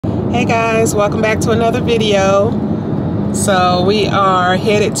Hey guys, welcome back to another video. So we are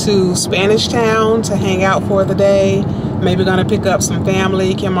headed to Spanish Town to hang out for the day. Maybe gonna pick up some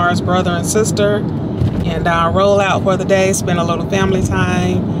family, Kimar's brother and sister, and roll out for the day, spend a little family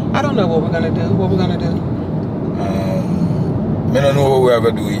time. I don't know what we're gonna do. What we're gonna do? I don't know what we're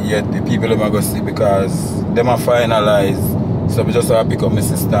gonna do yet. The people are gonna see because them are finalized. So we just have to pick up my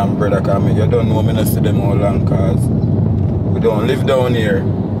sister and brother because you don't know me not see them all long because we don't live down here.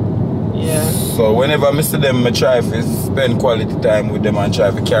 Yeah. So whenever I see them, I try to spend quality time with them and try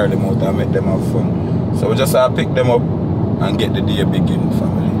to carry them out and make them have fun. So we just have to pick them up and get the day begin,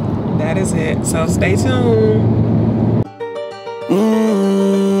 family. That is it. So stay tuned.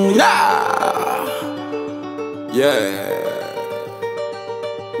 Yeah.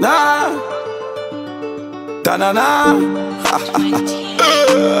 Nah. Ta-na-na.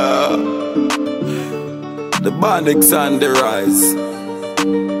 The Bonnicks on the rise.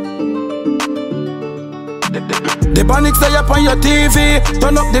 The Bonnicks are up on your TV.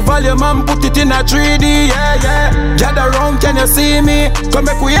 Turn up the volume and put it in a 3D. Yeah, yeah. Gather round, can you see me? Come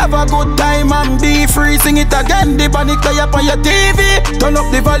make we have a good time and be free. Sing it again. The Bonnicks are up on your TV. Turn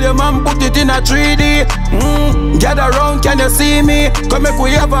up the volume and put it in a 3D. Gather round, can you see me? Come make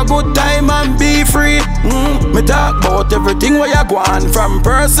we have a good time and be free. Me talk about everything where you go on, from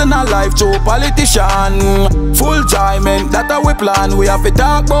personal life to politician. Full enjoyment, that we plan. We have to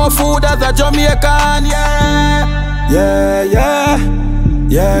talk about food as a Jamaican. Yeah. Yeah, yeah,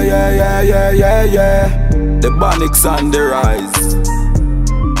 yeah, yeah, yeah, yeah, yeah, yeah. The Bonnicks on the rise.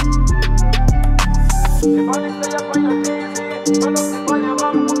 The Bonnicks are up on your TV. Turn up the volume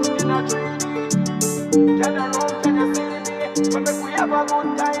and put it in a 3D. Get around, can you see me? But make we have a good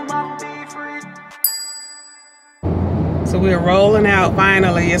time and be free. So we're rolling out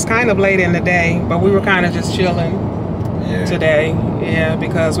finally. It's kind of late in the day, but we were kind of just chilling today. Yeah,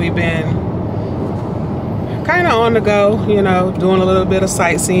 because we've been kind of on the go, you know, doing a little bit of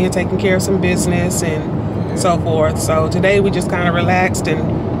sightseeing, taking care of some business and so forth. So today we just kind of relaxed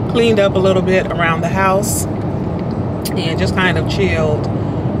and cleaned up a little bit around the house and just kind of chilled.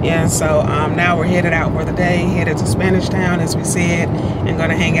 Yeah, so now we're headed out for the day, headed to Spanish Town, as we said, and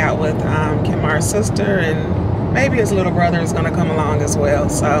gonna hang out with Kimar's sister, and maybe his little brother is gonna come along as well.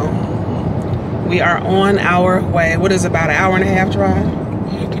 So we are on our way. What is it, about an hour and a half drive?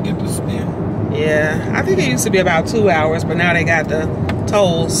 Yeah, to get to Spain. Yeah, I think it used to be about 2 hours, but now they got the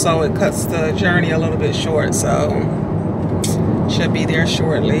tolls, so it cuts the journey a little bit short. So should be there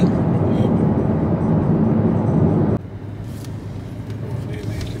shortly.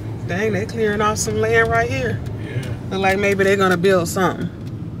 Dang, they clearing off some land right here. Yeah. Look like maybe they're gonna build something.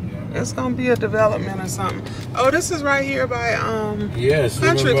 Yeah. It's gonna be a development or something. Oh, this is right here by yes,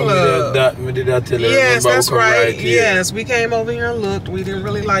 Country Club. We did that tell you. Yes, that's right. Here. Yes, we came over here and looked. We didn't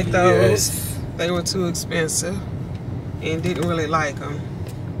really like those. Yes. They were too expensive and didn't really like them.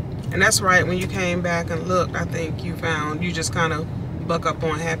 And that's right, when you came back and looked, I think you found, you just kind of buck up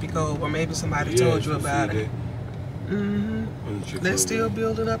on Happy Cove, or maybe somebody told you about it. They're still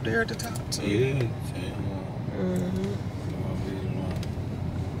building up there at the top too. Yeah.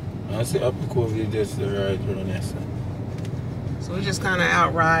 I see Happy Cove is just the right around. So we're just kind of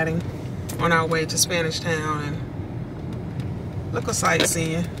out riding on our way to Spanish Town and look a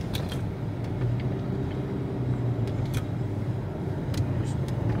sightseeing.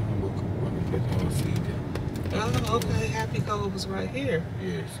 Oh, okay, Happy Cove is right here.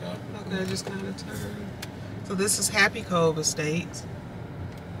 Yes. Okay, just kind of turn. So this is Happy Cove Estates.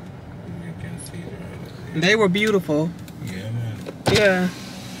 You can see that. They were beautiful. Yeah, man. Yeah,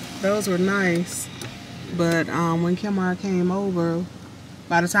 those were nice. But when Kimar came over,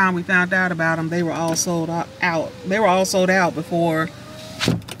 by the time we found out about them, they were all sold out. They were all sold out before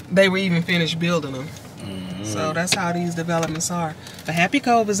they were even finished building them. So that's how these developments are. The Happy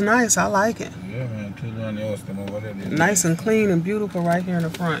Cove is nice. I like it. Yeah, man. Nice and clean and beautiful right here in the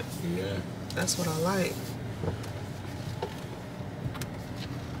front. Yeah. That's what I like.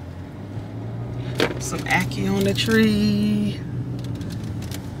 Some ackee on the tree.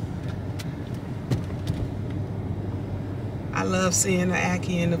 I love seeing the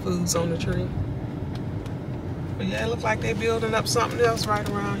ackee and the foods on the tree. But yeah, it looks like they're building up something else right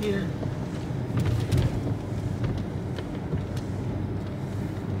around here.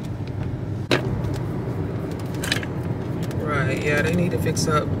 Right, yeah, they need to fix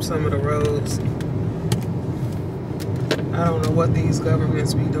up some of the roads. I don't know what these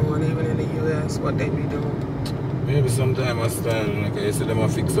governments be doing, even in the U.S., what they be doing. Maybe sometime I stand, like I said, them I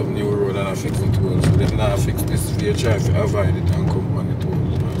fix up new road and I fix it too. So them now fix this via try to avoid it and come on the toll.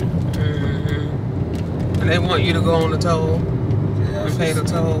 And they want you to go on the toll and pay the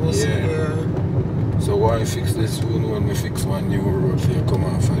tolls. Yeah. So why fix this one when we fix one new road for you come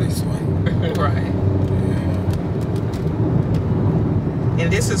on for this one? Right. Yeah.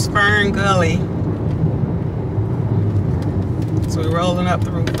 And this is Fern Gully. So we're rolling up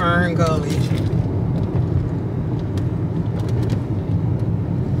through Fern Gully.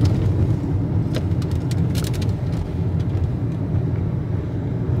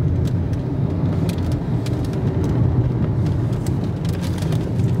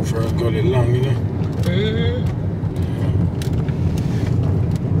 Fern Gully long, you know? Mm-hmm.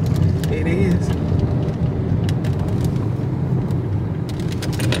 Yeah. It is.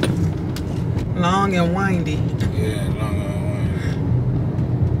 Long and windy. Yeah, long and windy.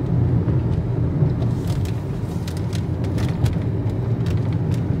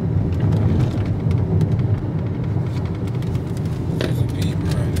 There's a people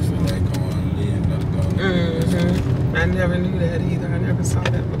right so like on Lee that gone. Mm-hmm. I never knew that either. I never saw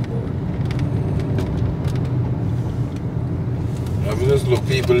that before. I just look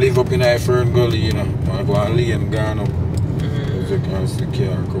people live up in Fern Gully, you know. I go on Lee and gone up. As the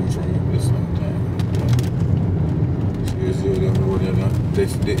car come from up there sometime. So you see them road are not, the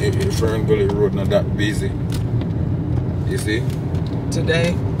Fern Gully road not that busy. You see?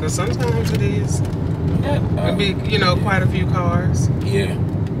 Today, because sometimes it is. Yeah. It'd be, you know, quite a few cars. Yeah.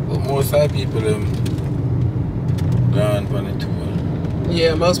 But most of the people gone on the tour.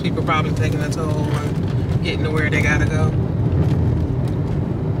 Yeah, most people probably taking a toll and getting to where they gotta go.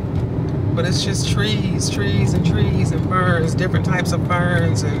 But it's just trees and trees and ferns, different types of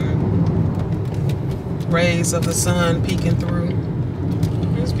ferns and rays of the sun peeking through.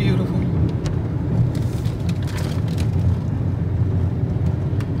 It's beautiful.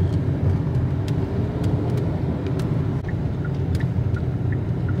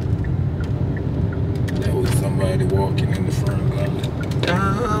 There was somebody walking in the Fern Gully.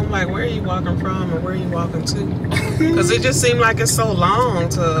 I'm like, where are you walking from and where are you walking to? Because it just seemed like it's so long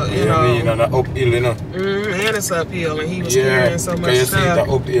to, you know. I mean, on the uphill, you know. And it's uphill, and he was carrying so much you stuff. see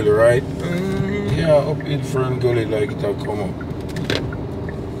the uphill, right? Mm-hmm. Yeah, uphill Fern Gully, like it'll come up.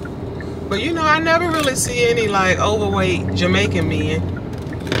 But you know, I never really see any like overweight Jamaican men.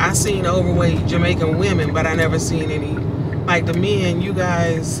 I seen overweight Jamaican women, but I never seen any like the men. You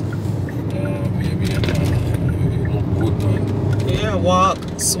guys. Maybe you look good, man. Yeah, walk,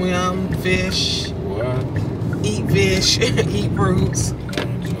 swim, fish. What? Eat fish, eat fruits.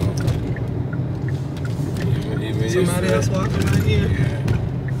 Somebody else walking right here. Yeah.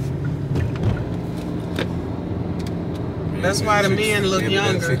 That's why the men look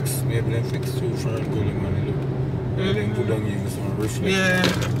younger. Maybe they fix too Fern Gully, man. They put on you some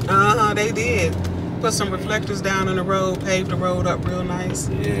reflectors. Yeah, they did. Put some reflectors down in the road, paved the road up real nice.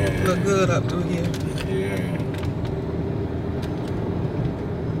 Yeah. Look good up through here. Yeah.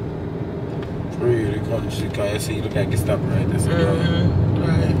 Really country, because you see, look like it stop right there.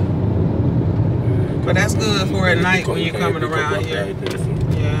 Right. But that's good for at night when you're coming around here. Right there, so.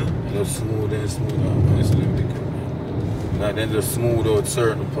 Yeah. Just smooth and smooth out. Honestly, now then just smooth out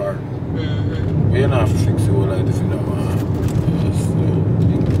certain part. But you don't have to fix it all like if you don't want.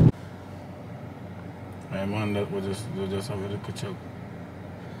 Man, that we just have a little chuck.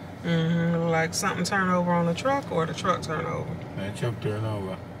 Like something turn over on the truck or the truck turn over? The truck turn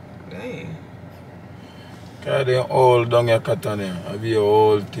over. Dang. Cause they all down your cotton there. I be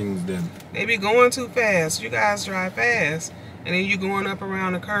all things then. They be going too fast. You guys drive fast. And then you going up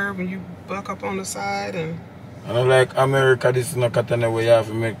around the curve and you buck up on the side and like America, this is not cotton where you have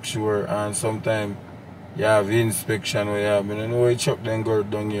to make sure, and sometimes you have inspection where you have, but you know where truck then go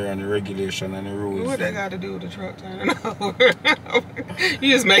down here and the regulation and the rules. What they got to do with the truck turning over?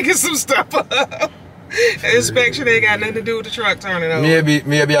 You just making some stuff up. Inspection ain't got nothing to do with the truck turning over.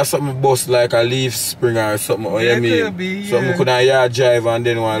 Maybe I something bust like a leaf spring or something. Or Yeah, you mean? could be, yeah. Something could have yard drive and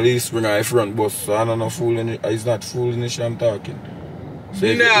then one leaf spring or a front bus. So I don't know fooling it. It's not fooling it, I'm talking.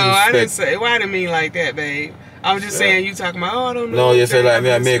 So no, I didn't say. Well, I didn't mean like that, babe. I was just saying you talking about, I don't know. No, you say like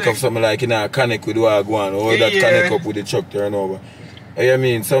me I make up something like, you know, connect with what I go on, or that connect up with the truck turn over. You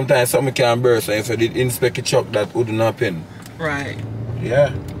mean, sometimes something can burst, and if I did inspect a truck, that wouldn't happen. Right.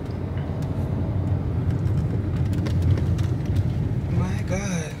 Yeah. My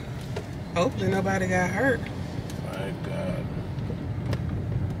God. Hopefully nobody got hurt. My God.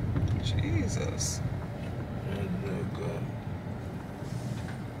 Jesus.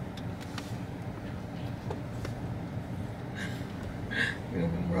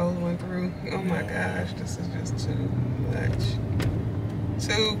 Rolling through. Oh my gosh, this is just too much.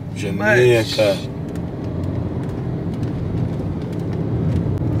 Too Jamaica. much.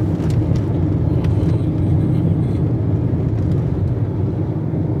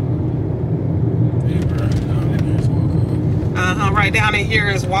 right down in here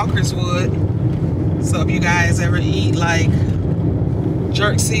is Walkerswood. So if you guys ever eat like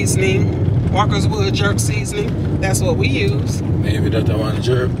jerk seasoning, Walkerswood jerk seasoning, that's what we use. Maybe that's the one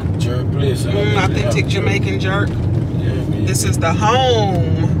jerk place. Authentic Jamaican jerk. Yeah, maybe. This is the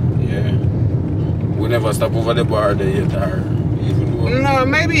home. Yeah. We never stop over the bar there yet, or even though. No,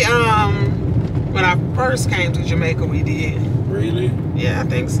 maybe when I first came to Jamaica we did. Really? Yeah, I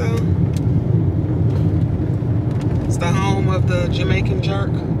think so. It's the home of the Jamaican jerk,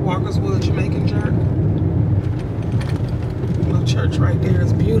 Walkerswood Jamaican jerk. Little church right there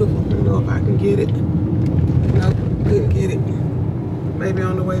is beautiful. I don't know if I can get it. Nope, couldn't get it. Maybe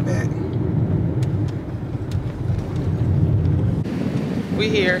on the way back. We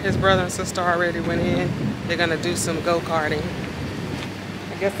here. His brother and sister already went in. They're gonna do some go-karting.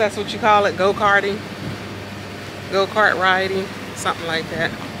 I guess that's what you call it, go-karting. Go-kart riding, something like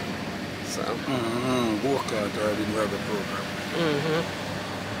that. So. Go-kart riding rubber program.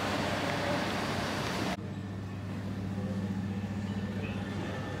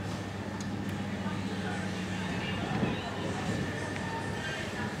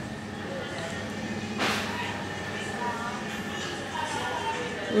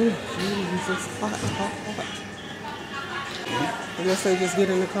 Oh, Jesus, hot. I guess they just get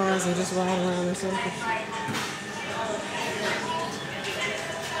in the cars and just ride around in circles.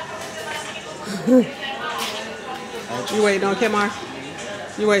 You waiting on Kemar?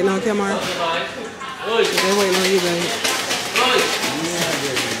 You waiting on Kemar? They waiting on you, baby.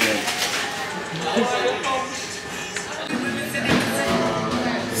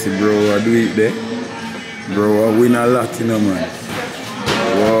 See, bro, I do it there. Bro, I win a lot, you know, man.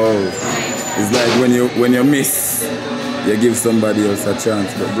 Wow. It's like when you miss, you give somebody else a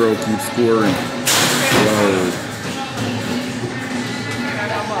chance, but bro, keep scoring. Wow.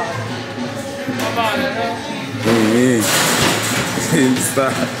 Hey.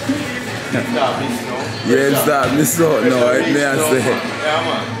 Stop. Yeah, stop. Miss out. No, I may I say.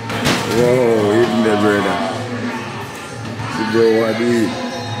 Whoa, even the brother. See, bro, what do you?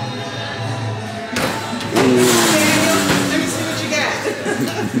 Let me see what you got.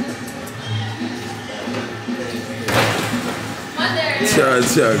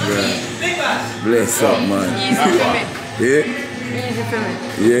 Chug, man. Bless up, man. Yeah?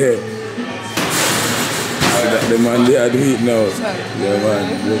 Yeah. The man there do it now. Yeah, man.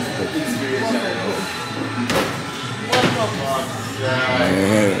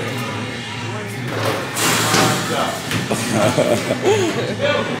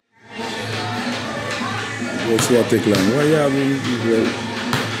 What's your take long? Why you having this?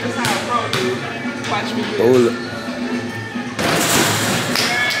 That's how a pro do. Watch me do it.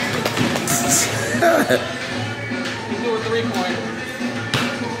 You do a 3-pointer.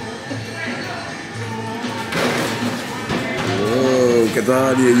 Oh,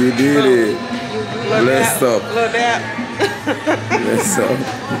 Katadia, you did it. Bless up. Little dap. Bless up.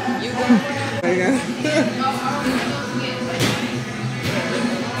 There you go.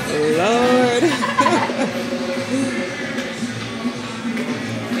 Lord.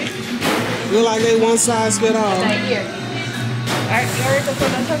 Look like they one size fit all. Right here. Alright, you ready to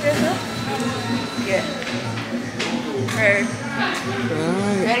put on top of yourself? Yeah. Okay.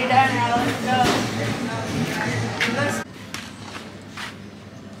 Right. Ready, done, now let's go.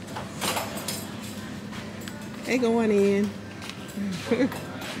 They going in.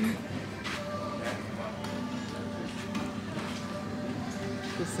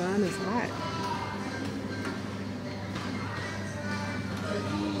 The sun is hot.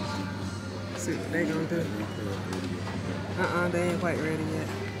 See what they gonna do. They ain't quite ready yet.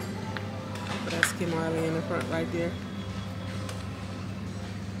 But that's Kim Marley in the front right there.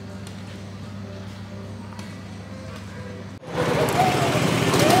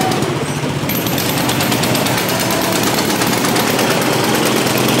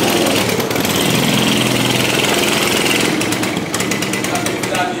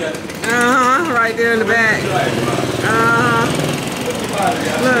 Right there in the back.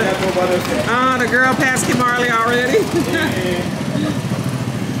 Look. The girl passed Kim Marley already.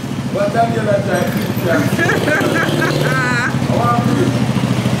 What time you like that?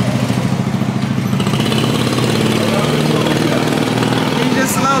 He's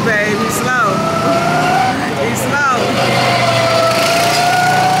just slow, babe. He's slow. He's slow.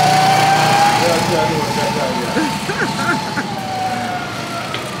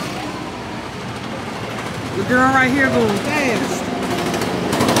 The girl right here going fast.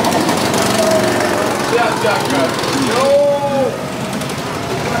 No!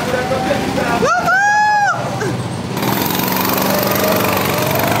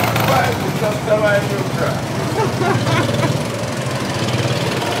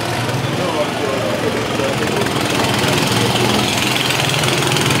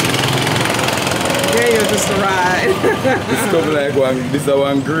 like this is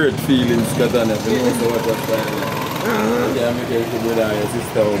one great feeling, Katana. You know so what was fine. Yeah, make your brother and your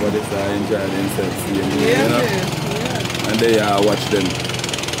sister over this enjoy themselves, you know. Yeah. And they watch them.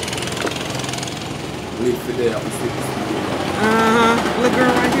 Wait for them. Look,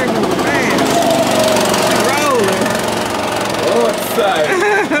 girl right here going fast. She's rolling. Outside.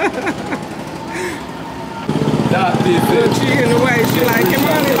 That is it. She in the way. She like, come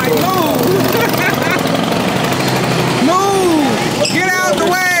on, like, move. Move. Get out the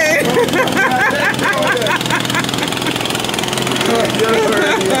way.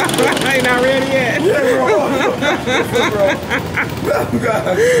 Ain't not ready yet. Yeah, bro.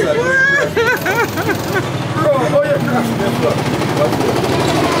 Bro, oh, you're crashing this one.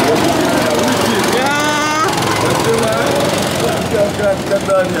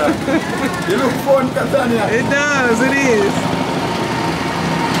 Catania. You look fun, Catania. It does, it is.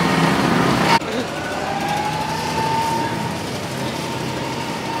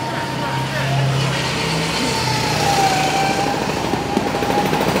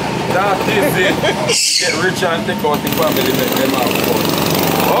 That is it. Get rich and take out the family, make them have fun.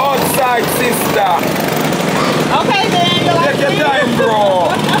 Outside, sister. Okay, then. You like Take your time, bro.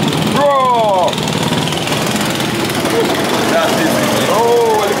 Bro. That is it.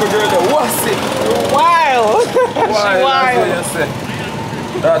 Oh, little girl, what's it? Wild. Wild. That's what you say.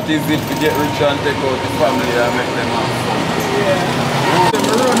 That is it to get rich and take out the family and make them have fun.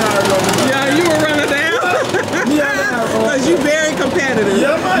 Yeah, you were running down. Because you very competitive.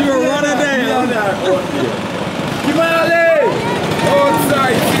 Yeah, man. You were running down. Kimale!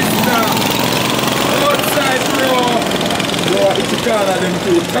 Outside, sister. Outside, bro. Bro, it's a car that them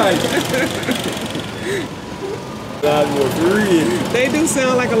too tight. That was real. They do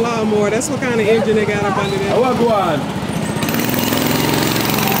sound like a lawnmower. That's what kind of engine they got up under there. I want to go on.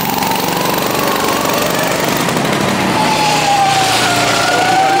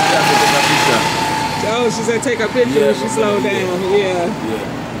 Oh, she said take a picture when she slowed down. Yeah.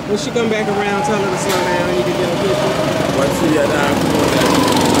 When she come back around, tell her to slow down. You can get a picture. What's she at now?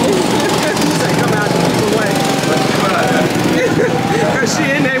 She said come out the people's way. Because she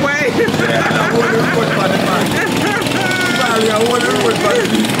in their way. Yeah, I want to put on the man. I want to put on the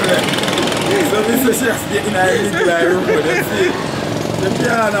people. So this is just getting a little road. That's it. The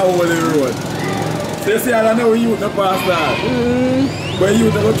piano over the road. So you see, I don't know you the pass that. But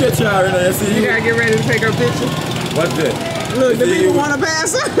you don't catch her, you know, you see. You gotta get ready to take her picture. What's that? Look, the people want to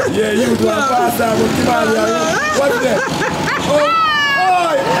pass her. Yeah, you want to pass her. What's that? Oh!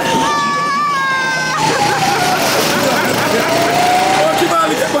 Oh,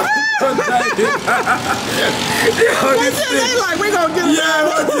 Kimali, get back. What's that? They like, we gonna get her. Yeah,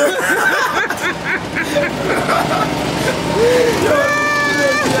 what's that?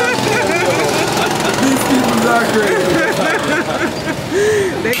 These people are crazy.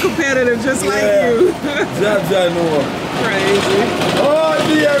 They competitive just like you. Jaja no. Crazy. Oh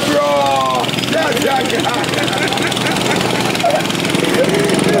dear bro. Jaja.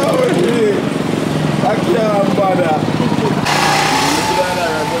 Oh dear. I can't bother.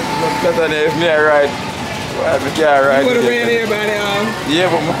 If me ride, I can't ride. You would have ran everybody off. Yeah,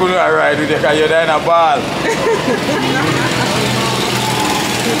 but I couldn't ride with you because you're in a ball.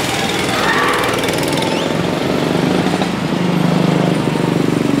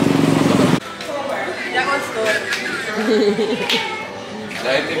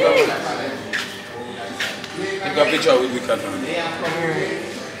 Take a picture with the cat on.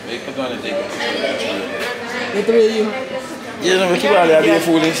 Make it on the take. The three of you. You know, keep on there, be a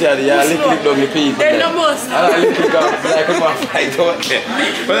fool inside. Yeah, lick down the people. They're no most. I lick it up like a fight out there.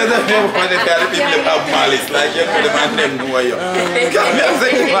 But I don't know when they tell the people that have malice, like you know the man them know you.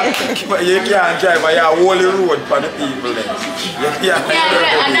 You can't drive by your whole road for the people then. Yeah,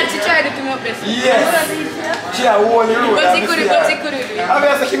 and that's to try to come up this. Yes. She a whole road. But she couldn't do it. I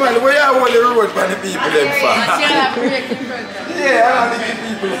mean, I say, where you whole road for the people them for? She have to break in front. Yeah, I don't think the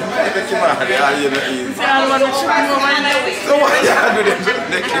people like the Kimali, you know, easy. So I want to show you my So what you do them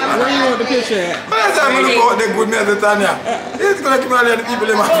the Kimali? Where you want the picture at? By the time I look out the good man, the Tanya, it's going to Kimali and the people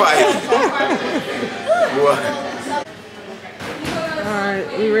in my fight. Alright,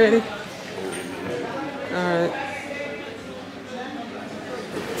 we ready? Alright.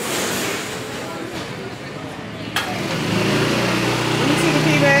 Let me see the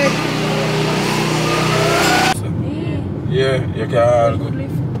key bag. Yeah, you can go.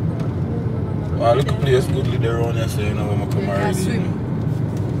 Well, look at the place goodly there around here, so you know when I come already.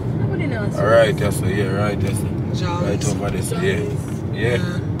 You know. Alright, yes, sir. Yeah, right, yes, sir. Right over there, sir. Yeah.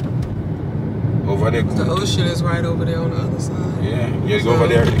 Over there, good. The ocean is right over there on the other side. Yeah, you go over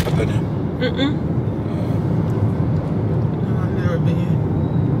there, Catania. No,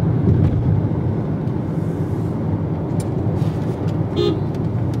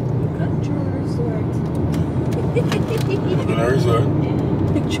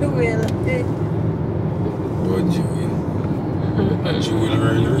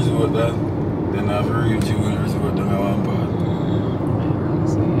 really resort that. Then I have a real jewel resort down at one part.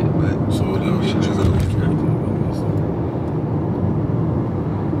 So then we should just go with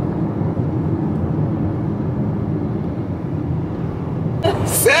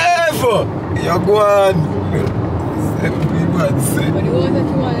Safe! You're going! Safe, we bad, safe. But the one that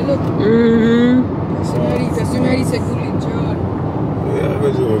you want to look. Somebody said good in John. Yeah, I go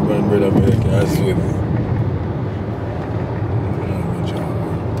to my brother America, I swear.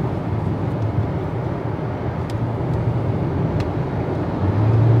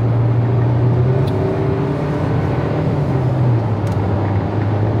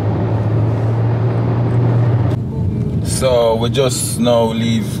 So we just now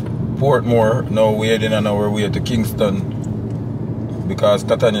leave Portmore. Now we're heading on our way to Kingston because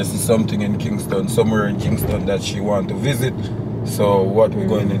Katanya sees something in Kingston, somewhere in Kingston that she wants to visit. So what we're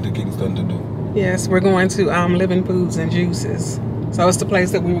going into Kingston to do? Yes, we're going to Living Foods and Juices. So it's the place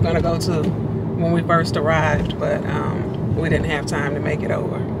that we were going to go to when we first arrived, but we didn't have time to make it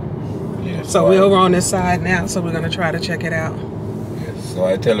over. Yes. So we're over on this side now, so we're going to try to check it out. Yes. So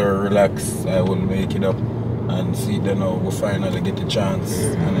I tell her, relax, I will make it up. And see, then we'll finally get the chance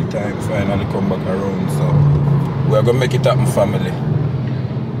and the time finally come back around. So we're gonna make it happen, family.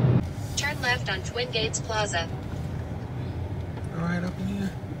 Turn left on Twin Gates Plaza. Alright, up in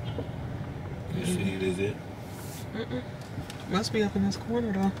here. You see it, is it? Must be up in this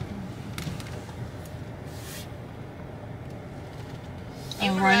corner though.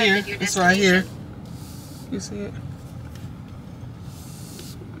 Oh, right here. It's right here. You see it?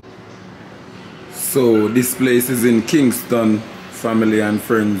 So this place is in Kingston, family and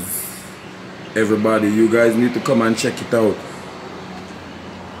friends. Everybody, you guys need to come and check it out.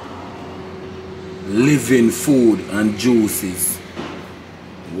 Living Food and Juices.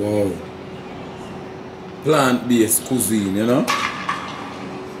 Wow. Plant-based cuisine, you know.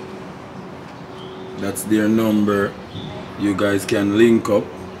 That's their number. You guys can link up.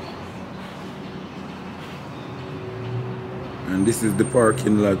 And this is the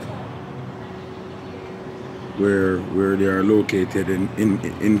parking lot where they are located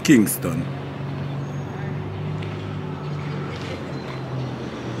in Kingston.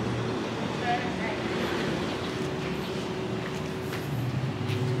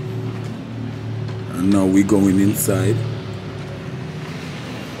 And now we're going inside.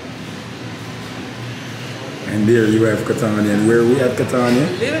 And there you have Katanya. And where we at,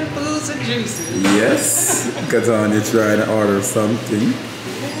 Katanya? Living Foods and Juices. Yes, Katanya trying to order something.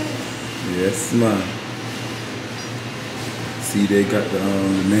 Yes, man. See, they got the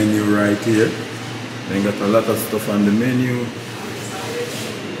menu right here. They got a lot of stuff on the menu.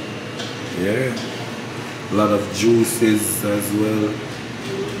 Yeah, a lot of juices as well.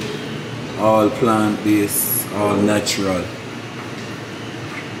 All plant-based, all natural.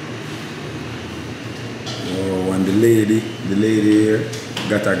 Oh, and the lady here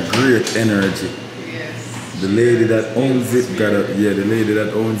got a great energy. Yes. The lady that owns it got a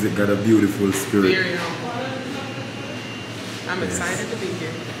got a beautiful spirit. Very humble. I'm excited to be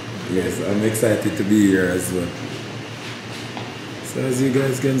here. Yes, I'm excited to be here as well. So as you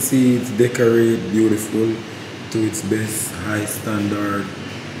guys can see, it's decorated beautiful to its best, high standard.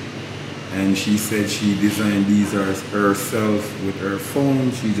 And she said she designed these herself with her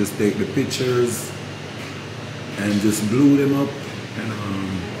phone. She just take the pictures and just glue them up and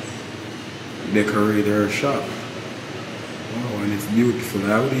decorate her shop. Wow, and it's beautiful.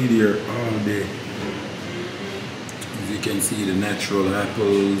 I would eat here all day. As you can see, the natural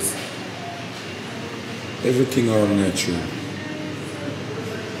apples, everything all natural.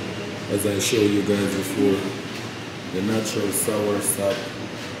 As I showed you guys before, the natural sour sap,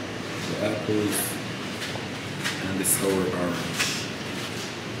 the apples, and the sour orange.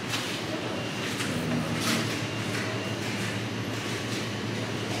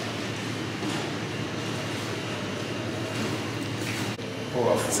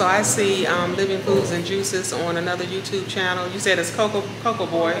 So I see Living Foods and Juices on another YouTube channel. You said it's Coco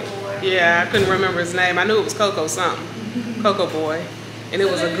Boy. Yeah, I couldn't remember his name. I knew it was Coco something. Coco Boy. And it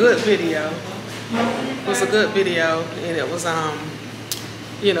was a good video. It was a good video, and it was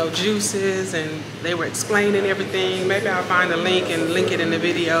you know, juices, and they were explaining everything. Maybe I'll find a link and link it in the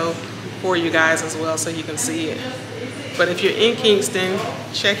video for you guys as well so you can see it. But if you're in Kingston,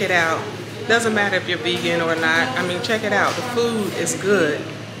 check it out. Doesn't matter if you're vegan or not. I mean, check it out. The food is good.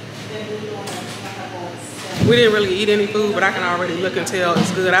 We didn't really eat any food, but I can already look and tell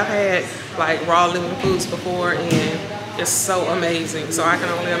it's good. I've had like raw living foods before, and it's so amazing. So I can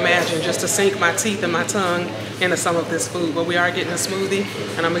only imagine just to sink my teeth and my tongue into some of this food. But we are getting a smoothie,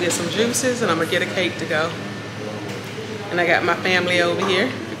 and I'm gonna get some juices, and I'm gonna get a cake to go. And I got my family over here.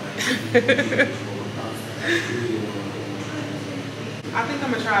 I think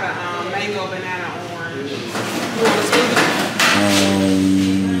I'm gonna try the mango, banana, orange. You want a smoothie?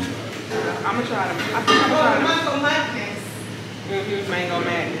 I'm gonna try them. I think I'm gonna try them. Mango madness. Mango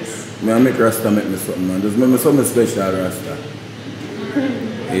madness. I make Rasta make me something, man. Just make me something special, Rasta.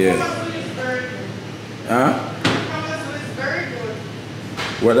 Yeah. Huh?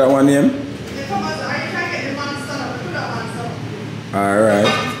 What that one name? Alright.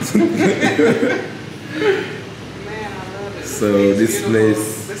 So this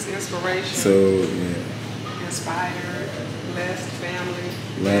place, this inspiration. So yeah. Inspired, blessed family.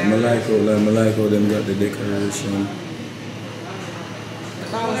 Like me like how them got the decoration.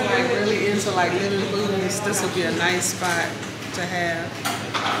 If I was like really into like living foods, this would be a nice spot to have.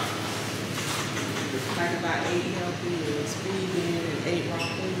 Like about 8 healthy meals, vegan and 8 raw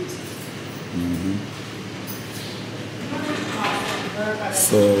foods.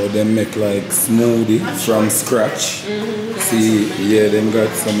 So they make like smoothie from scratch. See, yeah, them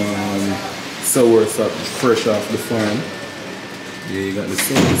got some sour sap fresh off the farm. Yeah, you got the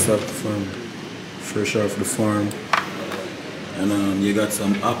sour sap from fresh off the farm. And you got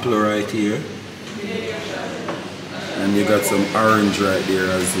some apple right here. And you got some orange right there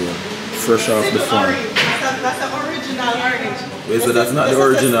as well. Fresh off the farm. That's the original orange. Wait, so that's not the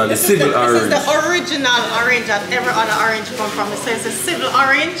original, the civil orange. This is the original orange that every other orange come from. So it's a civil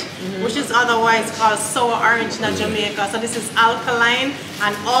orange, which is otherwise called sour orange in Jamaica. So this is alkaline,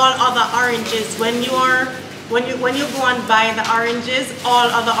 and all other oranges, when you go and buy the oranges, all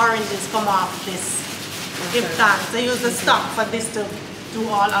other oranges come off this. Give thanks. They use the stock for this to do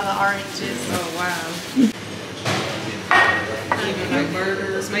all other oranges. Oh wow. Even like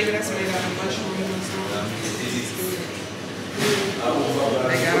burgers, maybe that's made out of mushroom or something.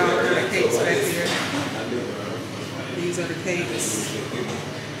 They got all the cakes back here. These are the cakes.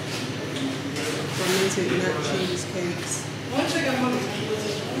 Fermented nut cheese cakes.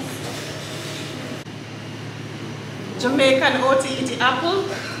 Jamaican OTET apple,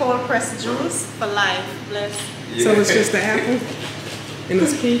 cold pressed juice for life. Bless. So it's just the apple? And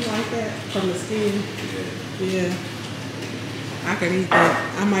it's pink like that from the skin? Yeah. I could eat that.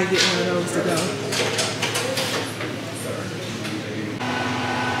 I might get one of those to go.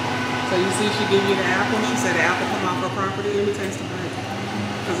 So you see she give you the apple. She said the apple come off her property. Let me taste the bite.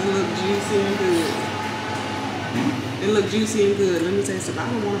 Because it look juicy and good. It look juicy and good. Let me taste it. I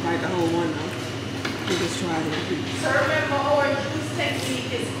don't want to bite the whole one though. We'll just try it. So remember our juice technique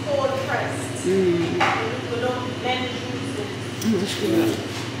is cold pressed. We don't blend juice in. That's good.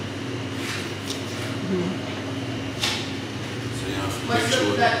 What's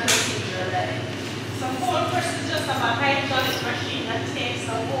that procedure like? So cold press is just a hydraulic machine that takes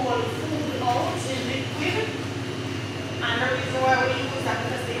the whole food out in liquid. And the reason why we use that is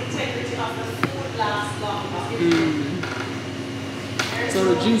because the integrity of the food lasts longer. So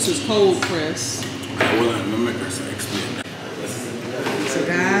the juice is cold pressed. Hold on, let me make her explain that. So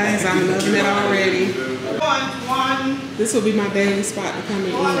guys, I'm loving it already. One. This will be my daily spot to come and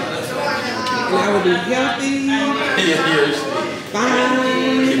eat. And I will be healthy,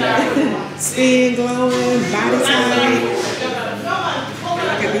 fine, skin glowing, body tight.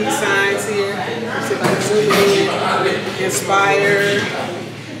 Look at these signs here. See if I can zoom in. Inspired,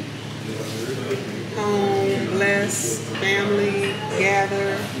 home, bless, family, gather.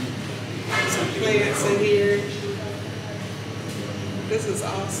 Some plants in here. This is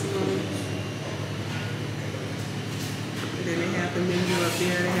awesome. And then they have the menu up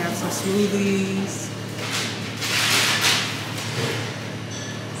there. They have some smoothies.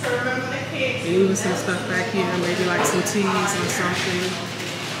 And even some stuff back here, maybe like some teas or something.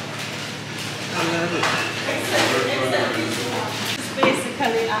 I love it. It's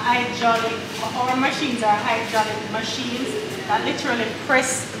basically a hydraulic, our machines are hydraulic machines that literally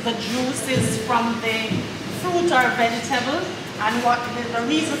press the juices from the fruit or vegetable. And the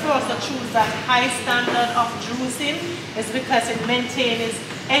reason for us to choose that high standard of juicing is because it maintains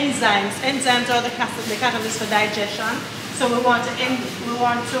enzymes. Enzymes are the catalyst for digestion. So we want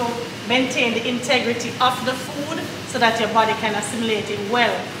to maintain the integrity of the food so that your body can assimilate it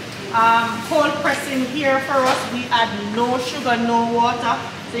well. Cold pressing here for us, we add no sugar, no water.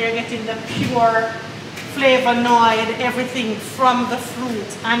 So you're getting the pure flavonoid, everything from the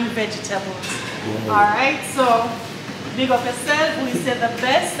fruit and vegetables. Alright, so big up yourself, we say the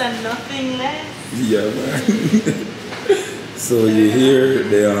best and nothing less. Yeah, man. So you hear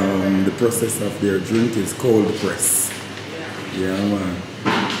the process of their drink is cold press. Yeah, man.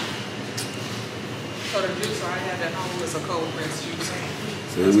 So the juice I have at home is a cold pressed juice.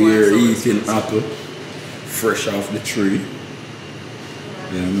 So we are eating apple fresh off the tree.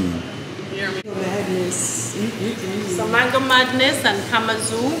 Yeah, man. Madness. So mango madness and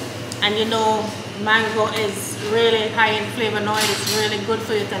Kamazoo, and you know mango is really high in flavonoid. It's really good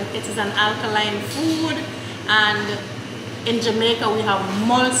for you, and it is an alkaline food. And in Jamaica we have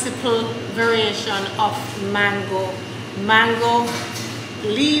multiple variation of mango. Mango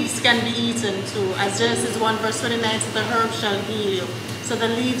leaves can be eaten too. As Genesis 1 verse 29 says, the herb shall heal you. So the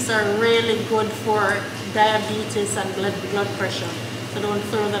leaves are really good for diabetes and blood pressure. So don't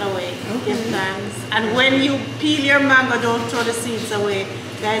throw that away. Give thanks. And when you peel your mango, don't throw the seeds away.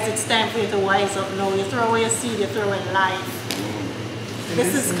 Guys, it's time for you to wise up now. You throw away a seed, you throw away life.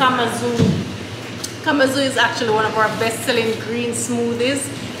 This is Kamazoo. Kamazoo is actually one of our best-selling green smoothies.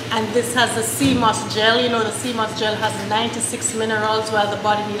 And this has the sea moss gel. You know the sea moss gel has 96 minerals, while the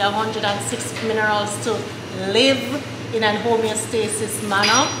body needs 106 minerals to live in an homeostasis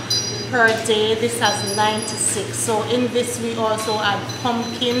manner per day. This has 96. So in this we also add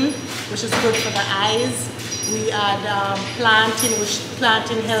pumpkin, which is good for the eyes. We add plantain, which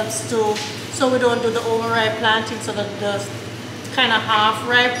plantain helps to, so we don't do the overripe plantain, so the kind of half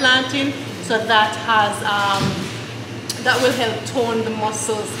ripe plantain. So that has that will help tone the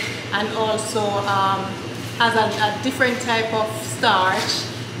muscles, and also has a different type of starch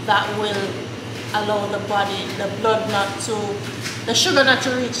that will allow the body, the sugar not to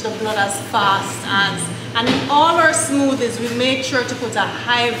reach the blood as fast as. And in all our smoothies we make sure to put a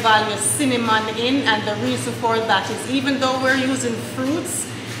high value cinnamon in, and the reason for that is even though we're using fruits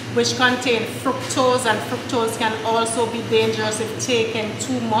which contain fructose, and fructose can also be dangerous if taken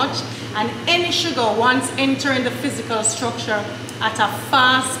too much, and any sugar once entering the physical structure at a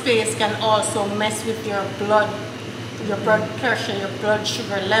fast pace can also mess with your blood pressure, your blood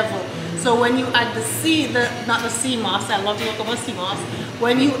sugar level. So when you add not the sea moss, I love to look about sea moss,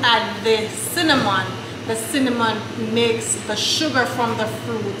 when you add the cinnamon makes the sugar from the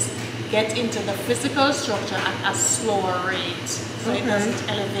fruit get into the physical structure at a slower rate. So it doesn't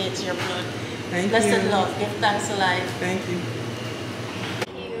elevate your blood. Blessed love, give thanks to life. Thank you.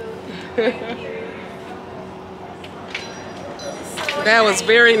 That was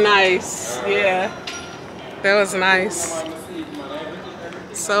very nice. Yeah, that was nice.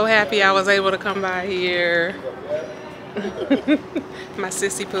 So happy I was able to come by here. My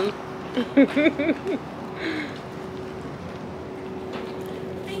sissy poo.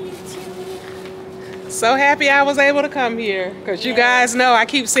 So happy I was able to come here, because you guys know I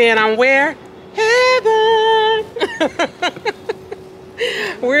keep saying I'm where? Heaven.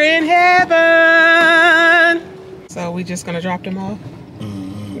 We're in heaven. So we just gonna drop them off?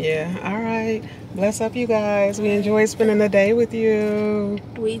 Yeah, all right. Bless up you guys. We enjoyed spending the day with you.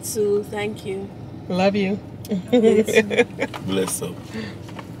 We too, thank you. Love you. Bless up.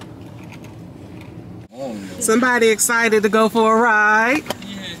 Somebody excited to go for a ride?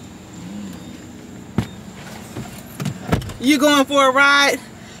 Yeah. You going for a ride?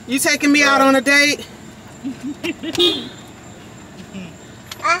 You taking me out on a date?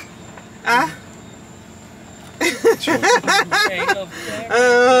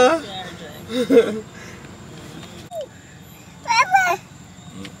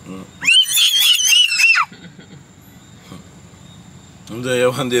 I'm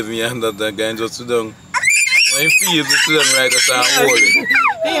there one day me and that guy just sit down. When he feels to sit down right as I'm holding.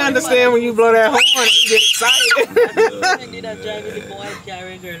 He understand when you blow that horn and he get excited. I did a drive with the boy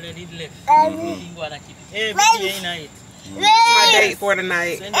carry girl and it left. He wanna keep it every day night. That's my date for the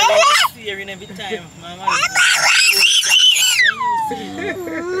night. So in the fearing every time, my mom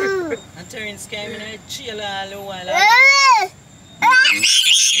and Terrence came in and chill all the while.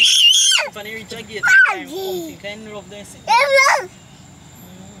 When he reach a gate, he kind of rough there.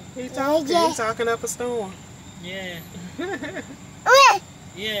 He's talking up a storm. Yeah.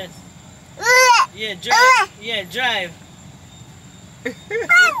 Yes. Yeah, drive. Yeah, drive.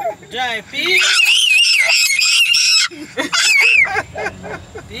 Drive, Pete.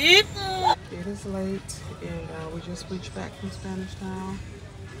 Pete. It is late, and we just reached back from Spanish Town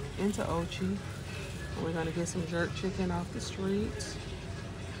into Ochi. And we're gonna get some jerk chicken off the street.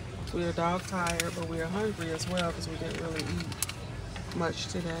 We are dog tired, but we are hungry as well because we didn't really eat much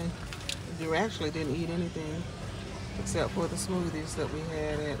today. We actually didn't eat anything except for the smoothies that we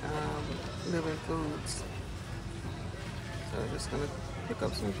had at Living Foods. So we're just gonna pick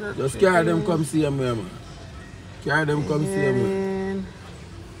up some jerk Just chicken. carry them come see me, man. Carry them come see me. And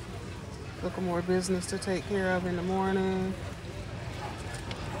look for more business to take care of in the morning.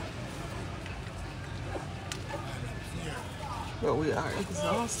 But we are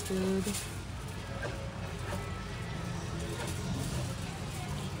exhausted.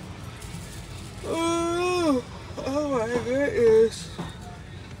 Ooh.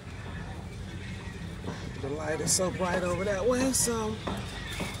 light is so bright over that way, so.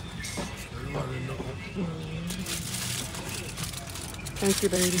 Thank you,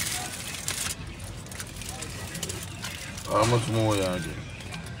 baby. How much more y'all get?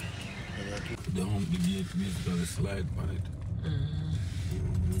 The home, the gate basically slide on it.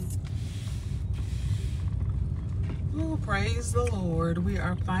 Oh, praise the Lord. We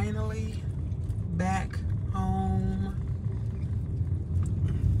are finally back home.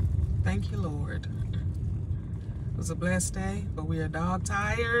 Thank you, Lord. It was a blessed day, but we are dog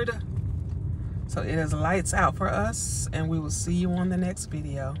tired. So it is lights out for us, and we will see you on the next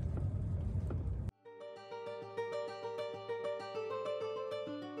video.